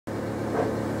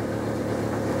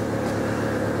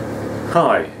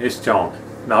Hi, it's John.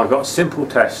 Now I've got a simple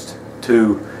test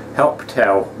to help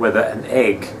tell whether an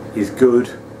egg is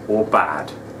good or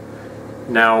bad.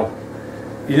 Now,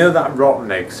 you know that rotten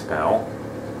egg smell?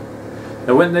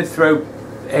 Now when they throw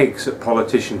eggs at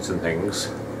politicians and things,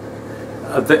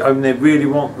 they really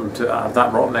want them to have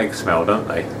that rotten egg smell, don't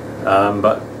they?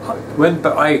 But when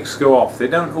the eggs go off, they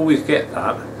don't always get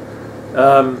that.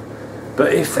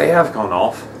 But if they have gone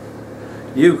off,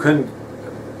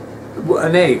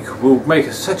 an egg will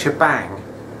make such a bang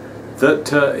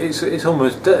that it's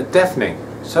almost deafening,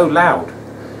 so loud.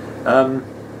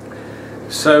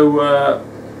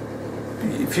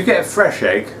 If you get a fresh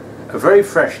egg, a very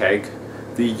fresh egg,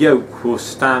 the yolk will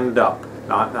stand up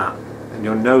like that, and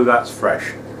you'll know that's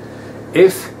fresh.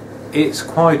 If it's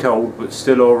quite old but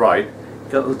still alright,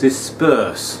 it'll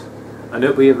disperse and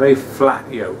it'll be a very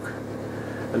flat yolk.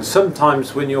 And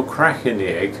sometimes when you're cracking the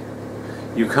egg,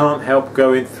 you can't help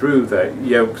going through the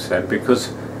yolks then,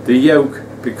 because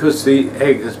the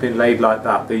egg has been laid like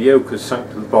that, the yolk has sunk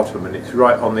to the bottom and it's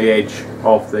right on the edge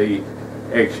of the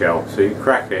eggshell, so you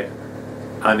crack it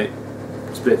and it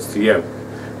splits the yolk.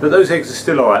 But those eggs are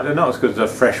still alright, they're not as good as a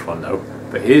fresh one though.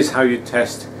 But here's how you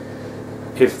test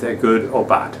if they're good or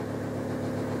bad.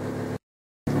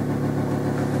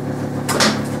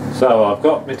 So I've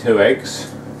got my 2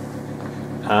 eggs,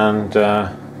 and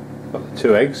got the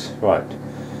 2 eggs, right.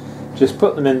 Just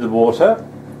put them in the water,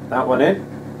 that one in,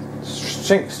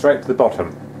 sink straight to the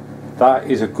bottom. That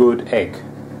is a good egg.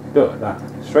 Look at that,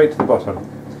 straight to the bottom.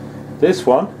 This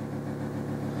one,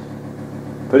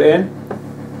 put it in.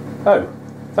 Oh,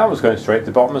 that was going straight to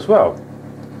the bottom as well.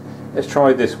 Let's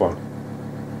try this one.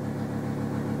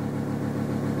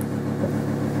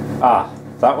 Ah,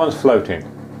 that one's floating.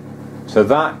 So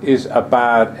that is a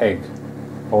bad egg.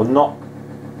 Or not,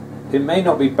 it may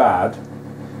not be bad,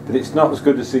 but it's not as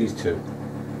good as these two.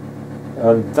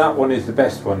 And that one is the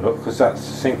best one, look, because that's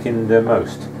sinking the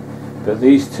most. But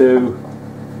these two,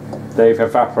 they've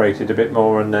evaporated a bit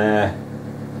more, and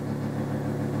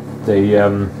they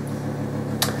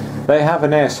have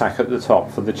an air sac at the top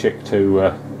for the chick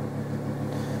to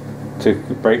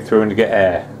break through and to get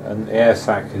air, and the air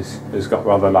sac has got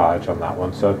rather large on that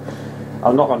one. So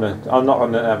I'm not gonna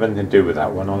have anything to do with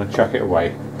that one. I'm gonna chuck it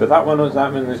away. But that one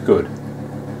is good.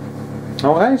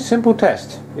 Okay, simple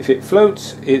test. If it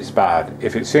floats, it's bad.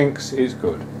 If it sinks, it's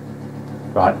good.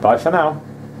 Right, bye for now.